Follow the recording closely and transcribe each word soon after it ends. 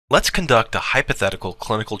Let's conduct a hypothetical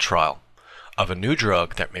clinical trial of a new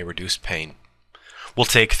drug that may reduce pain. We'll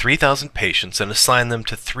take 3,000 patients and assign them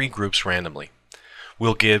to 3 groups randomly.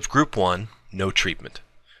 We'll give Group 1 no treatment.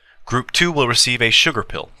 Group 2 will receive a sugar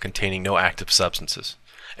pill containing no active substances.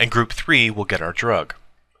 And Group 3 will get our drug.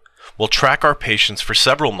 We'll track our patients for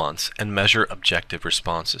several months and measure objective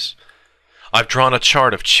responses. I've drawn a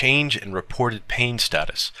chart of change in reported pain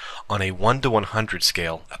status on a 1 to 100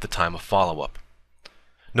 scale at the time of follow-up.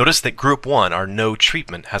 Notice that Group 1, our no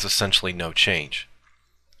treatment, has essentially no change.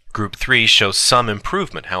 Group 3 shows some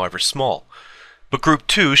improvement, however small, but Group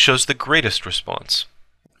 2 shows the greatest response.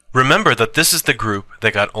 Remember that this is the group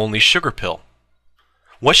that got only sugar pill.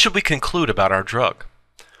 What should we conclude about our drug?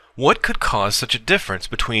 What could cause such a difference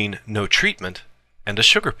between no treatment and a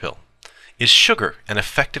sugar pill? Is sugar an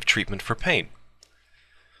effective treatment for pain?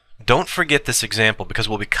 Don't forget this example because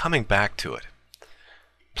we'll be coming back to it.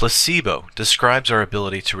 Placebo describes our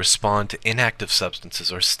ability to respond to inactive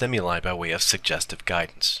substances or stimuli by way of suggestive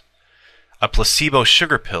guidance. A placebo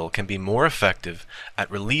sugar pill can be more effective at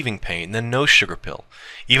relieving pain than no sugar pill,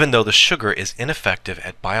 even though the sugar is ineffective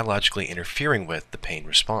at biologically interfering with the pain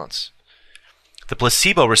response. The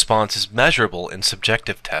placebo response is measurable in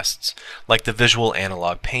subjective tests, like the Visual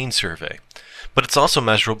Analog Pain Survey, but it's also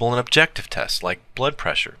measurable in objective tests, like blood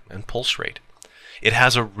pressure and pulse rate. It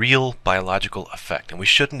has a real biological effect, and we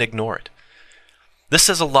shouldn't ignore it. This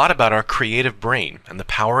says a lot about our creative brain and the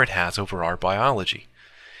power it has over our biology.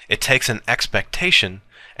 It takes an expectation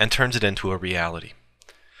and turns it into a reality.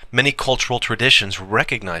 Many cultural traditions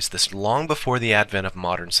recognize this long before the advent of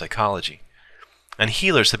modern psychology, and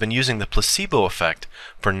healers have been using the placebo effect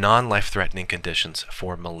for non-life-threatening conditions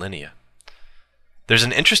for millennia. There's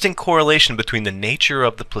an interesting correlation between the nature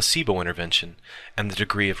of the placebo intervention and the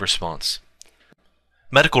degree of response.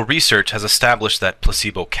 Medical research has established that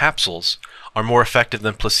placebo capsules are more effective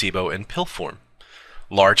than placebo in pill form.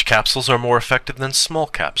 Large capsules are more effective than small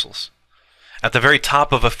capsules. At the very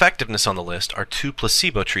top of effectiveness on the list are 2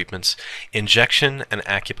 placebo treatments, injection and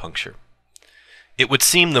acupuncture. It would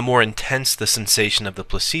seem the more intense the sensation of the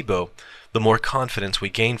placebo, the more confidence we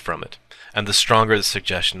gain from it, and the stronger the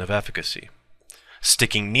suggestion of efficacy.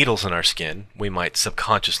 Sticking needles in our skin, we might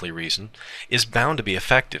subconsciously reason, is bound to be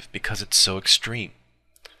effective because it's so extreme.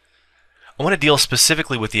 I want to deal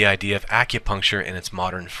specifically with the idea of acupuncture in its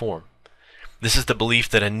modern form. This is the belief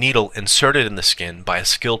that a needle inserted in the skin by a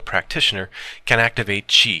skilled practitioner can activate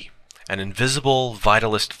qi, an invisible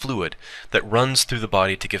vitalist fluid that runs through the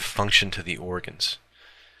body to give function to the organs.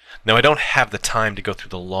 Now, I don't have the time to go through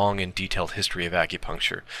the long and detailed history of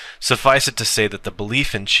acupuncture. Suffice it to say that the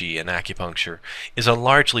belief in qi in acupuncture is a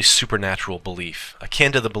largely supernatural belief,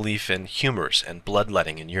 akin to the belief in humors and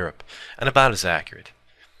bloodletting in Europe, and about as accurate.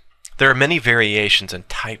 There are many variations and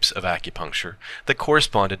types of acupuncture that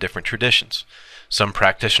correspond to different traditions. Some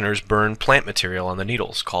practitioners burn plant material on the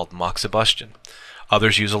needles, called moxibustion.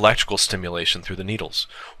 Others use electrical stimulation through the needles,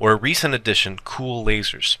 or a recent addition, cool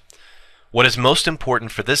lasers. What is most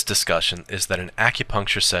important for this discussion is that an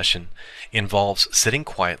acupuncture session involves sitting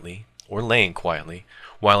quietly or laying quietly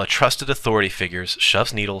while a trusted authority figure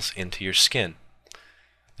shoves needles into your skin.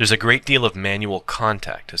 There's a great deal of manual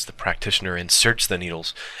contact as the practitioner inserts the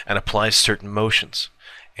needles and applies certain motions,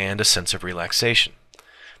 and a sense of relaxation.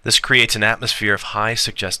 This creates an atmosphere of high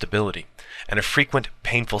suggestibility and a frequent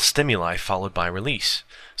painful stimuli followed by release,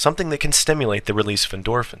 something that can stimulate the release of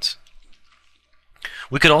endorphins.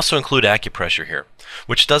 We could also include acupressure here,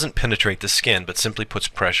 which doesn't penetrate the skin but simply puts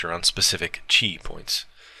pressure on specific qi points.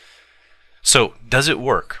 So, does it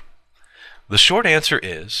work? The short answer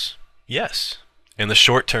is yes. In the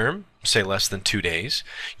short term, say less than 2 days,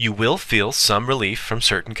 you will feel some relief from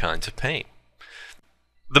certain kinds of pain.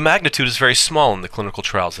 The magnitude is very small in the clinical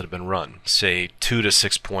trials that have been run, say 2 to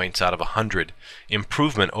 6 points out of 100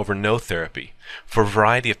 improvement over no therapy for a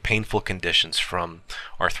variety of painful conditions from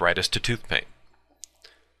arthritis to tooth pain.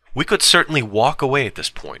 We could certainly walk away at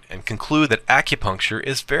this point and conclude that acupuncture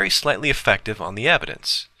is very slightly effective on the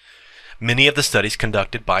evidence. Many of the studies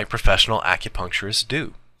conducted by professional acupuncturists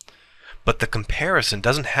do. But the comparison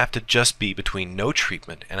doesn't have to just be between no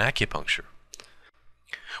treatment and acupuncture.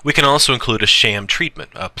 We can also include a sham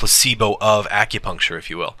treatment, a placebo of acupuncture,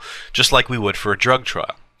 if you will, just like we would for a drug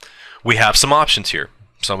trial. We have some options here.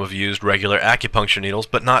 Some have used regular acupuncture needles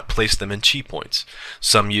but not placed them in qi points.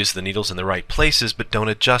 Some use the needles in the right places but don't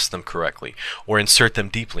adjust them correctly or insert them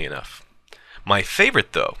deeply enough. My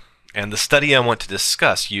favorite, though, and the study I want to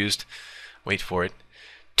discuss used, wait for it,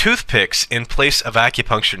 toothpicks in place of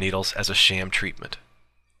acupuncture needles as a sham treatment.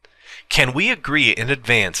 Can we agree in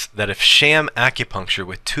advance that if sham acupuncture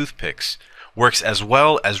with toothpicks works as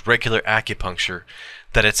well as regular acupuncture,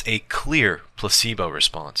 that it's a clear placebo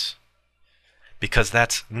response, because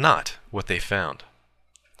that's not what they found.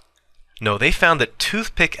 No, they found that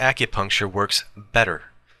toothpick acupuncture works better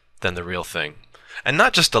than the real thing, and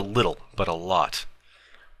not just a little, but a lot.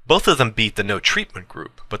 Both of them beat the no treatment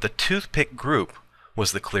group, but the toothpick group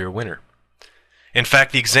was the clear winner. In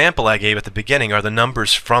fact, the example I gave at the beginning are the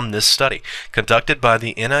numbers from this study, conducted by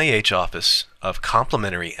the NIH Office of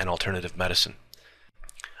Complementary and Alternative Medicine.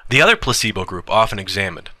 The other placebo group often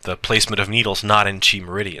examined, the placement of needles not in chi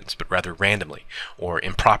meridians, but rather randomly, or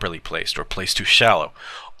improperly placed, or placed too shallow,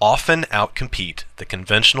 often outcompete the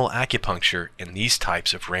conventional acupuncture in these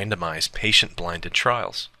types of randomized patient-blinded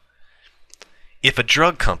trials. If a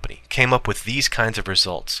drug company came up with these kinds of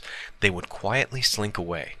results, they would quietly slink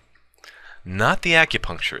away. Not the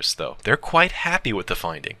acupuncturists, though. They're quite happy with the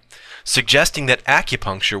finding, suggesting that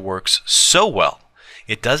acupuncture works so well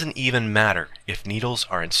it doesn't even matter if needles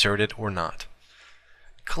are inserted or not.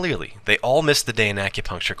 Clearly, they all missed the day in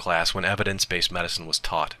acupuncture class when evidence-based medicine was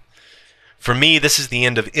taught. For me, this is the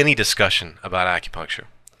end of any discussion about acupuncture.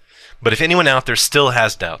 But if anyone out there still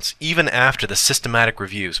has doubts, even after the systematic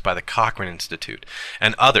reviews by the Cochrane Institute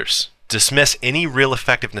and others dismiss any real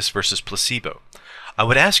effectiveness versus placebo, I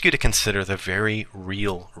would ask you to consider the very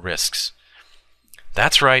real risks.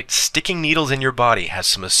 That's right, sticking needles in your body has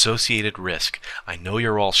some associated risk. I know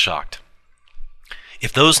you're all shocked.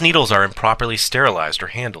 If those needles are improperly sterilized or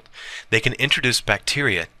handled, they can introduce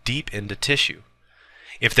bacteria deep into tissue.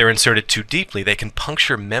 If they're inserted too deeply, they can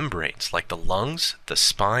puncture membranes like the lungs, the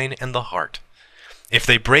spine, and the heart. If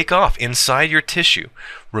they break off inside your tissue,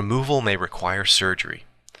 removal may require surgery.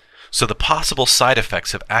 So the possible side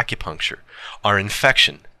effects of acupuncture are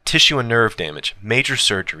infection, tissue and nerve damage, major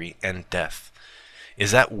surgery, and death.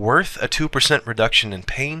 Is that worth a 2% reduction in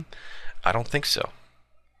pain? I don't think so.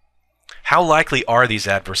 How likely are these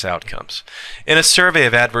adverse outcomes? In a survey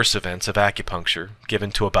of adverse events of acupuncture given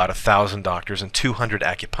to about 1,000 doctors and 200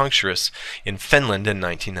 acupuncturists in Finland in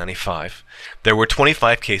 1995, there were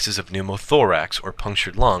 25 cases of pneumothorax or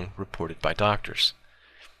punctured lung reported by doctors.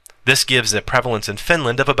 This gives a prevalence in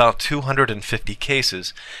Finland of about 250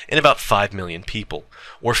 cases in about 5 million people,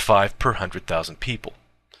 or 5 per 100,000 people.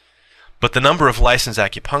 But the number of licensed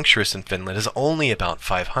acupuncturists in Finland is only about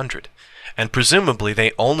 500, and presumably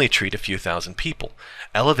they only treat a few thousand people,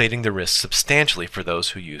 elevating the risk substantially for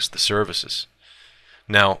those who use the services.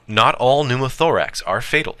 Now, not all pneumothorax are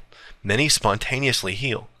fatal. Many spontaneously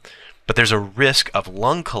heal, but there's a risk of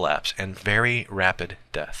lung collapse and very rapid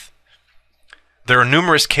death. There are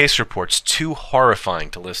numerous case reports too horrifying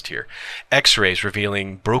to list here. X-rays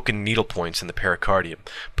revealing broken needle points in the pericardium,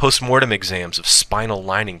 post-mortem exams of spinal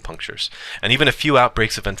lining punctures, and even a few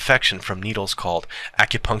outbreaks of infection from needles called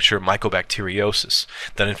acupuncture mycobacteriosis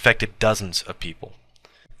that infected dozens of people.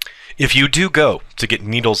 If you do go to get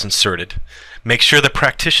needles inserted, make sure the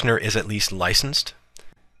practitioner is at least licensed,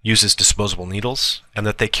 uses disposable needles, and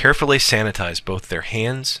that they carefully sanitize both their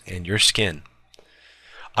hands and your skin.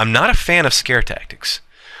 I'm not a fan of scare tactics,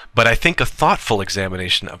 but I think a thoughtful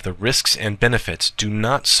examination of the risks and benefits do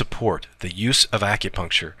not support the use of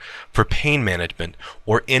acupuncture for pain management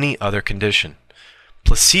or any other condition.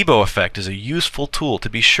 Placebo effect is a useful tool to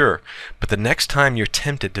be sure, but the next time you're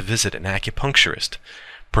tempted to visit an acupuncturist,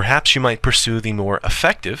 perhaps you might pursue the more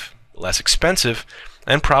effective, less expensive,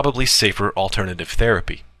 and probably safer alternative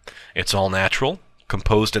therapy. It's all natural,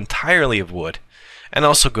 composed entirely of wood, and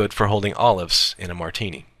also good for holding olives in a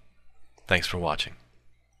martini. Thanks for watching.